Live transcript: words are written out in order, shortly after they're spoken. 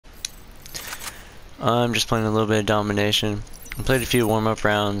I'm just playing a little bit of domination. I played a few warm-up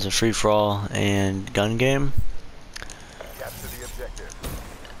rounds, a free-for-all, and gun game.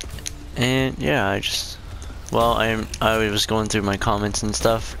 And yeah, I was going through my comments and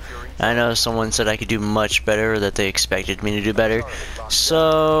stuff. I know someone said I could do much better, or that they expected me to do better.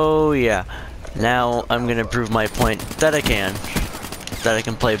 So yeah, now I'm gonna prove my point that I can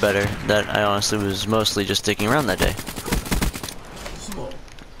play better. That I honestly was mostly just sticking around that day.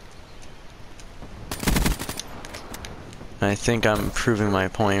 I think I'm proving my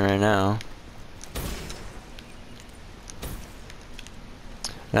point right now.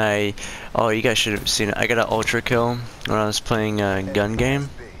 Oh, you guys should have seen it. I got an ultra kill when I was playing a gun game.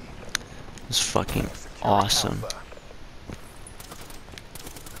 It was fucking awesome.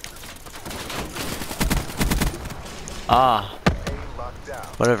 Ah,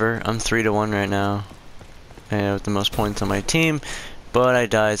 whatever. I'm 3-1 right now, and with the most points on my team. But I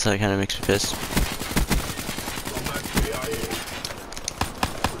died, so that kind of makes me pissed.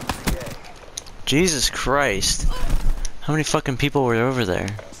 Jesus Christ. How many fucking people were over there?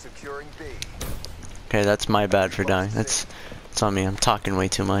 Okay, that's my bad for dying. It's on me. I'm talking way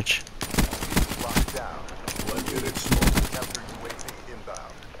too much.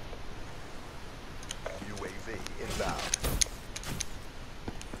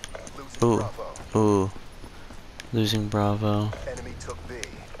 Ooh. Ooh. Losing Bravo.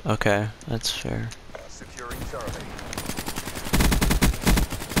 Okay, that's fair.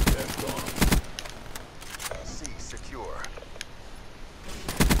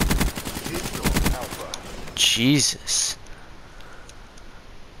 Jesus.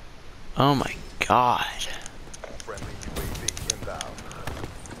 Oh my god.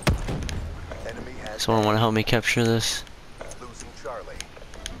 Someone want to help me capture this?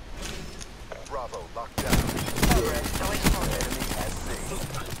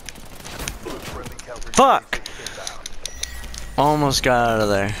 Fuck! Almost got out of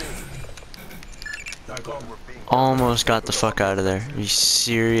there. Almost got the fuck out of there. Are you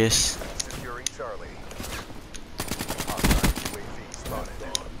serious?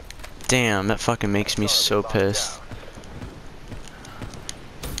 Damn, that fucking makes me so pissed.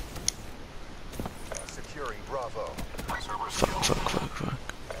 Fuck.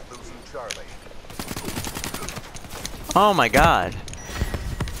 Oh my god.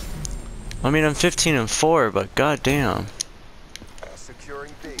 I mean, I'm 15-4, but goddamn.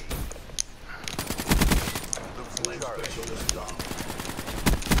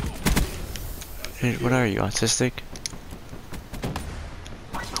 Dude, what are you, autistic?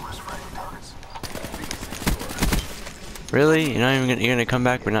 Really? You're gonna come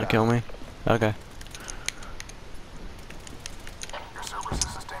back but not kill me? Okay.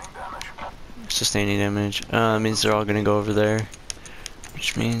 Sustaining damage. Means they're all gonna go over there.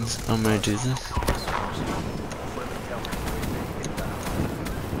 Which means I'm gonna do this.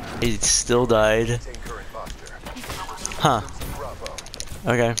 He still died. Huh.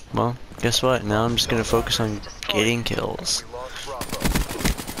 Okay, well, guess what? Now I'm just gonna focus on getting kills.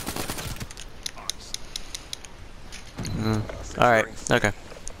 Alright, okay.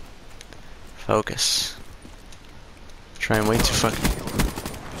 Focus. Trying way too fucking.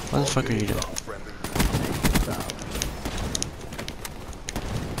 What the fuck are you doing?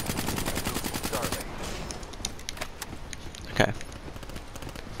 Okay.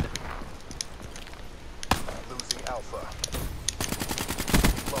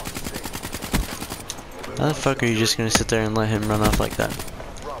 How the fuck are you just gonna sit there and let him run off like that?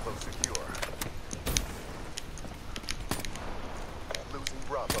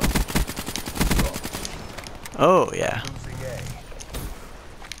 Oh, yeah.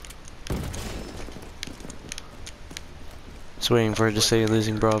 Just waiting for it to say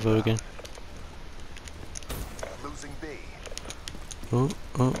losing Bravo again. Oh,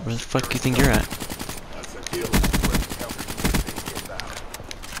 where the fuck do you think you're at?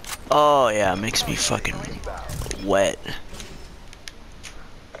 Oh, yeah, it makes me fucking wet.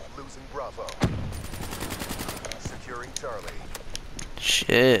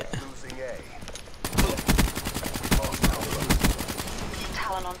 Shit.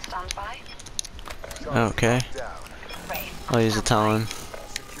 On standby. Okay. I'll use a Talon.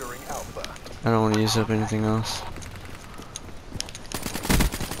 I don't want to use up anything else.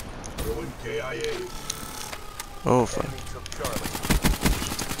 Oh fuck.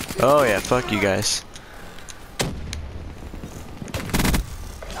 Oh yeah, fuck you guys.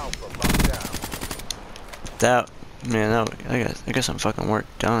 That man, I got some fucking work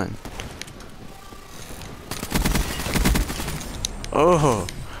done. Oh.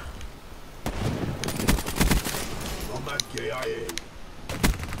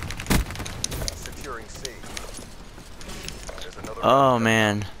 Oh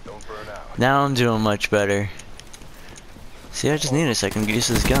man. Now I'm doing much better. See, I just need a second to use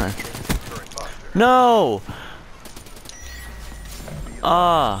this gun. No!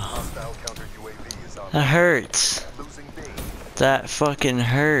 Ah, that hurts. That fucking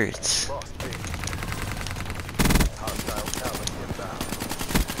hurts.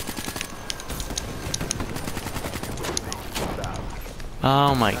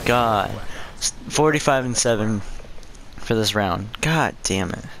 Oh my god. 45-7 for this round. God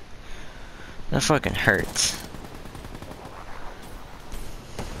damn it. That fucking hurts.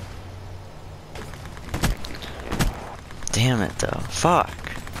 Damn it though. Fuck.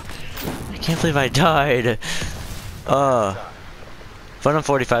 I can't believe I died. But I'm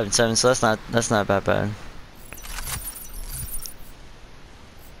 45-7, so that's not that bad.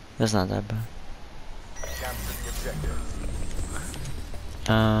 That's not that bad.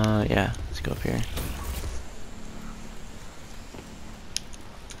 Yeah, let's go up here.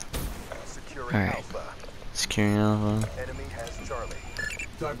 Alright. Securing Alpha. Enemy has Charlie.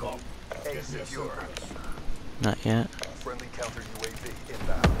 A secure. Not yet. Friendly counter UAV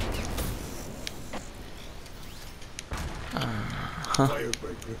inbound. Huh.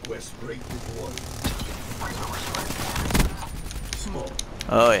 Firebird request break report.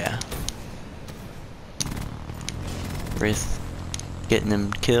 Oh yeah. Wraith getting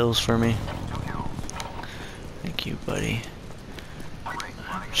them kills for me. Thank you, buddy.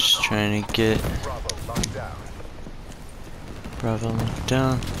 I'm just trying to get Bravo locked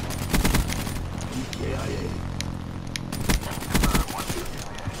down.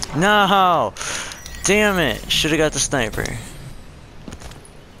 No! Damn it! Should have got the sniper.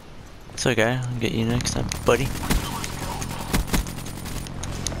 It's okay. I'll get you next time, buddy.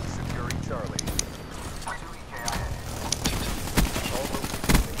 Securing Charlie.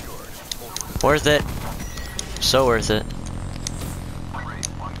 Worth it. So worth it.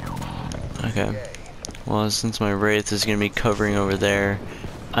 Okay. Well, since my Wraith is gonna be covering over there,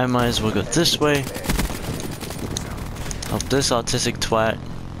 I might as well go this way. Help this autistic twat.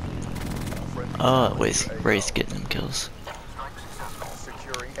 Oh, wait, Wraith getting them kills.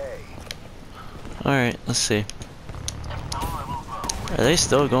 Alright, let's see. Are they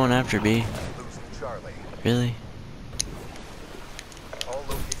still going after B? Really?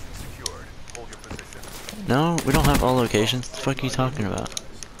 No, we don't have all locations. What the fuck are you talking about?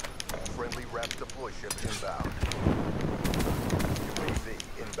 Friendly rep deploy ship inbound. UAV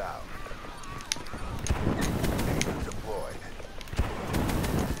inbound. Deployed.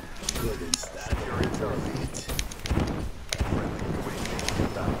 Securing Charlie. Friendly UAV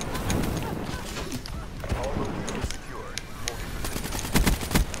inbound. All locations secured. Hold your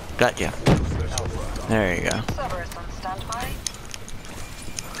position. Got ya. There you go. Cerberus on standby.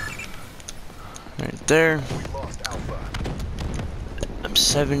 Right there. We lost Alpha. I'm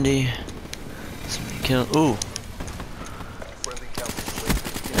 70. Somebody kill. Ooh. Friendly counter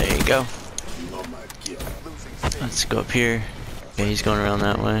UAV. There you go. Losing C. Let's go up here. Okay, he's going around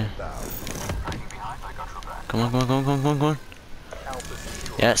that way. Come on, come on, come on, come on, come on, come on. Alpha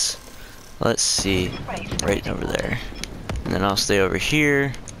secure. Yes. Let's see. Right over there. And then I'll stay over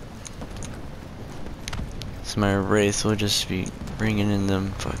here. So my Wraith will just be bringing in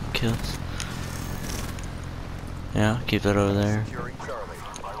them fucking kills. Yeah, keep that over there. Securing Charlie.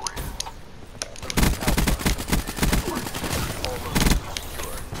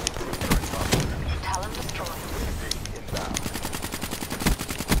 Talon destroyed. Inbound.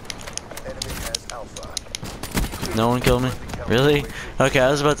 Enemy has Alpha. No one killed me? Really? Okay, I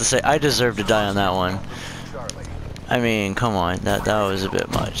was about to say I deserve to die on that one. Charlie. I mean, come on, that was a bit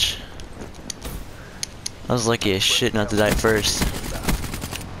much. I was lucky as shit not to die first.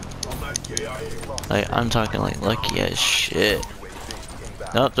 Like, I'm talking like lucky as shit.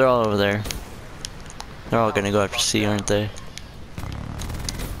 Nope, they're all over there. They're all gonna go after C, aren't they?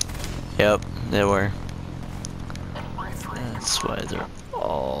 Yep, they were. That's why they're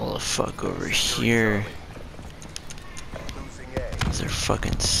all the fuck over here. Losing A. 'Cause they're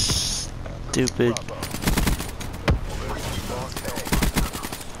fucking stupid.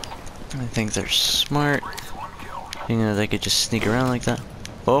 I think they're smart. You know, they could just sneak around like that.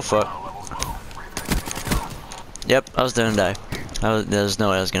 Oh fuck. Yep, I was gonna die. There's no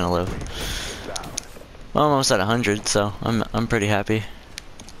way I was gonna live. I'm almost at 100, so I'm pretty happy.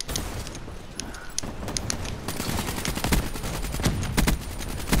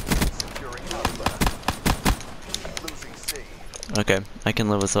 Securing Alpha. Losing C. Okay, I can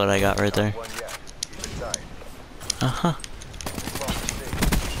live with what I got right there. One yet. Keep it tight. Uh-huh. Lost C.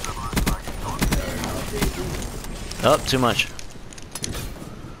 Oh, too much.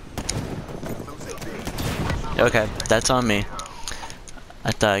 Losing B. Okay, that's on me.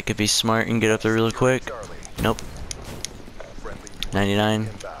 I thought I could be smart and get up there real quick. Nope. 99.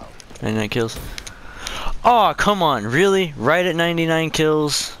 99 kills. Oh, come on, really? Right at 99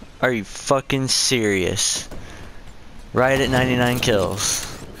 kills? Are you fucking serious? Right at 99 kills.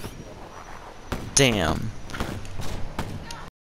 Damn.